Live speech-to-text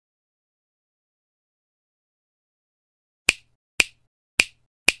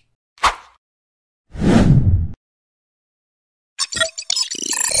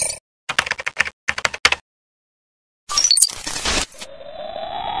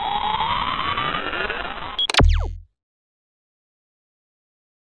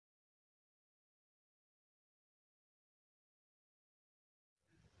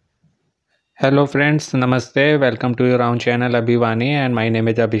Hello friends, Namaste. Welcome to your own channel Abhivani and my name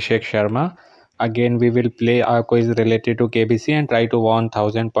is Abhishek Sharma. Again, we will play a quiz related to KBC and try to win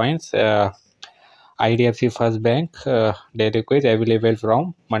 1000 points. IDFC First Bank daily quiz available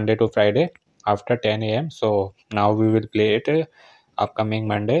from Monday to Friday after 10 a.m. So now we will play it upcoming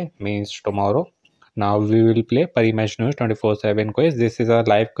Monday means tomorrow. Now we will play Pari Match News 24/7 quiz. This is a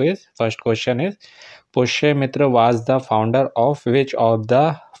live quiz. First question is Pushyamitra was the founder of which of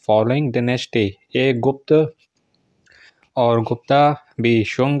the following dynasty? A. Gupta or Gupta, B.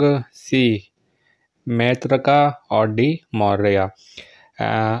 Shunga, C. Maitraka or D. Maurya.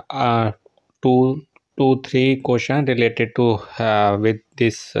 Uh, uh, two, three question related to with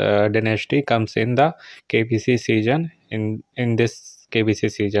this dynasty comes in the KBC season in this KBC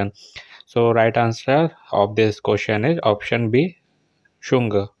season. So right answer of this question is option B.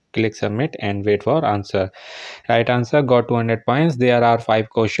 Shunga. Click submit and wait for answer. Right answer got 200 points. There are 5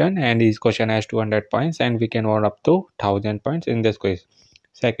 questions and each question has 200 points and we can earn up to 1000 points in this quiz.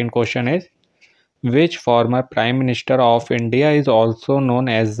 Second question is which former Prime Minister of India is also known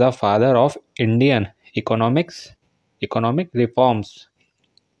as the father of Indian economic reforms?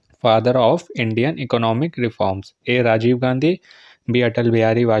 Father of Indian economic reforms. A. Rajiv Gandhi, B. Atal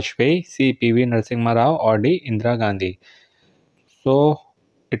Bihari Vajpayee, C. P.V. Narasimha Rao or D. Indira Gandhi. So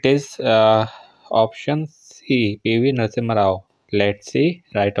it is option C, P.V. Narasimha Rao. Let's see,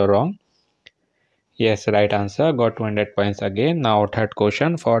 right or wrong. Yes, right answer. Got 200 points again. Now third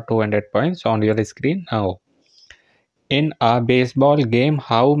question for 200 points on your screen now. In a baseball game,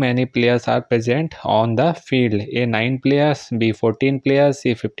 how many players are present on the field? A 9 players, B 14 players,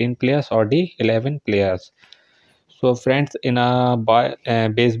 C 15 players or D 11 players. So friends, in a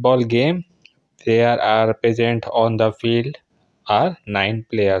baseball game, there are present on the field are 9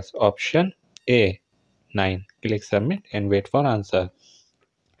 players. Option A 9. Click submit and wait for answer.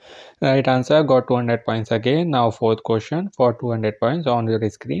 Right answer got 200 points again. Now fourth question for 200 points on your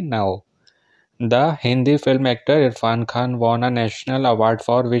screen now. The Hindi film actor Irfan Khan won a national award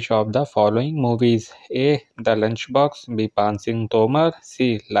for which of the following movies? A. The Lunchbox, B. Pansing Tomar,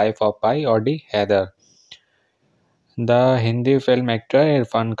 C. Life of Pi or D. Heather. The Hindi film actor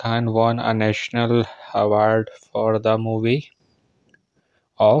Irfan Khan won a national award for the movie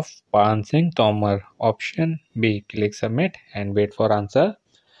of Pansing Tomar. Option B. Click submit and wait for answer.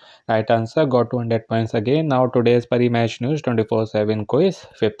 Right answer got 200 points again. Now today's Pari Match News 24/7 quiz.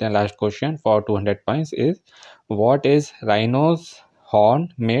 Fifth and last question for 200 points is what is rhino's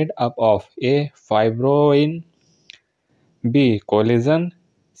horn made up of? A. Fibroin, B. Collagen,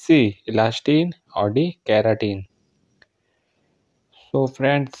 C. Elastin or D. Keratin. So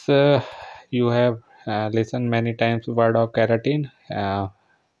friends, you have listened many times word of keratin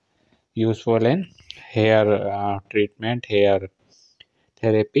useful in hair treatment, hair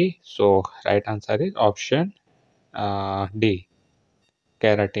therapy. So right answer is option D.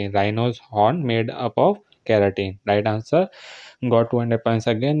 Keratin. Rhino's horn made up of keratin. Right answer. Got 200 points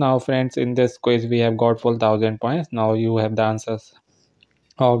again. Now friends, in this quiz we have got full 1000 points. Now you have the answers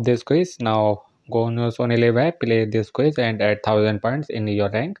of this quiz. Now go on your Sony Live app, play this quiz and add 1000 points in your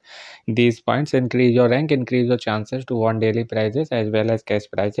rank. These points increase your rank, increase your chances to win daily prizes as well as cash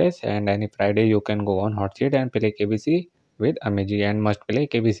prizes. And any Friday you can go on hot seat and play KBC with Amiji and must play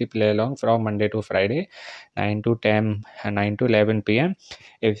KBC play along from Monday to Friday 9 to 10 9 to 11 p.m.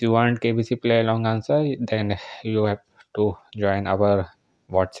 If you want KBC play along answer, then you have to join our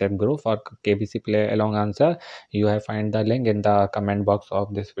WhatsApp group for KBC play along answer. You have find the link in the comment box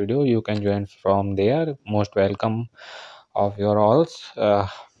of this video. You can join from there. Most welcome of your alls.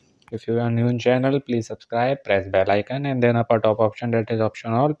 If you are new in channel, please subscribe, press bell icon and then upper top option, that is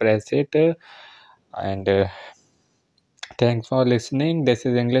option all, press it. And thanks for listening. This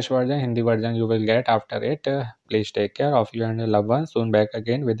is English version. Hindi version you will get after it. Please take care of you and your loved ones. Soon back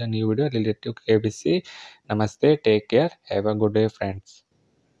again with a new video related to KBC. Namaste. Take care. Have a good day, friends.